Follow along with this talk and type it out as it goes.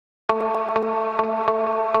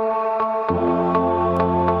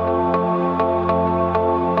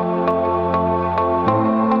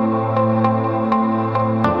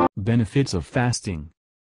Benefits of fasting.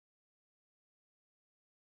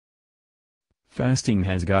 Fasting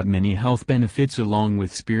has got many health benefits along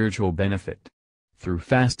with spiritual benefit. Through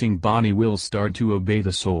fasting, body will start to obey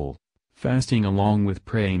the soul. Fasting along with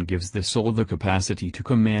praying gives the soul the capacity to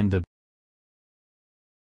command the.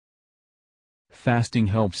 Fasting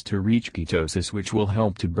helps to reach ketosis, which will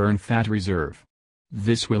help to burn fat reserve.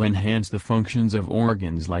 This will enhance the functions of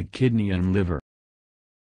organs like kidney and liver.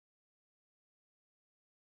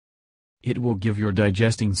 It will give your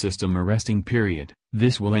digesting system a resting period.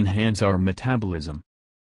 This will enhance our metabolism.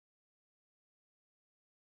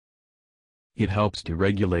 It helps to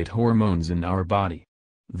regulate hormones in our body.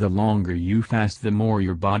 The longer you fast, the more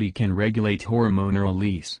your body can regulate hormone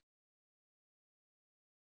release.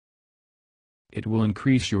 It will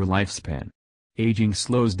increase your lifespan. Aging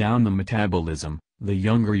slows down the metabolism. The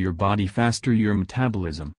younger your body, faster your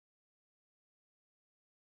metabolism.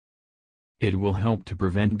 It will help to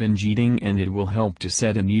prevent binge eating, and it will help to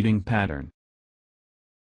set an eating pattern.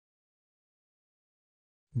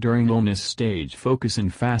 During illness stage, focus in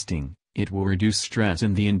fasting. It will reduce stress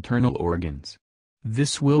in the internal organs.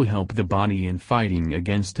 This will help the body in fighting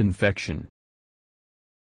against infection.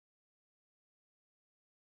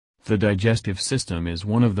 The digestive system is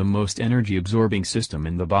one of the most energy-absorbing system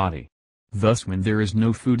in the body. Thus, when there is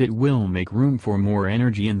no food, it will make room for more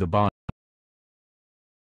energy in the body.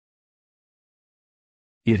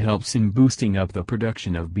 It helps in boosting up the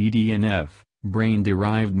production of BDNF,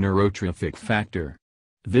 brain-derived neurotrophic factor.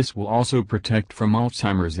 This will also protect from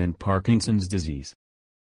Alzheimer's and Parkinson's disease.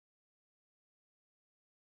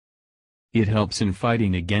 It helps in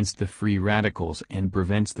fighting against the free radicals and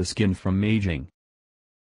prevents the skin from aging.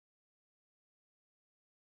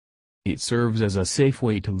 It serves as a safe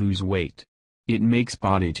way to lose weight. It makes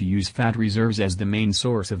body to use fat reserves as the main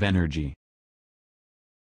source of energy.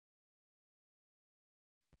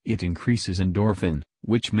 It increases endorphin,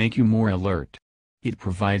 which make you more alert. It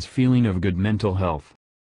provides feeling of good mental health.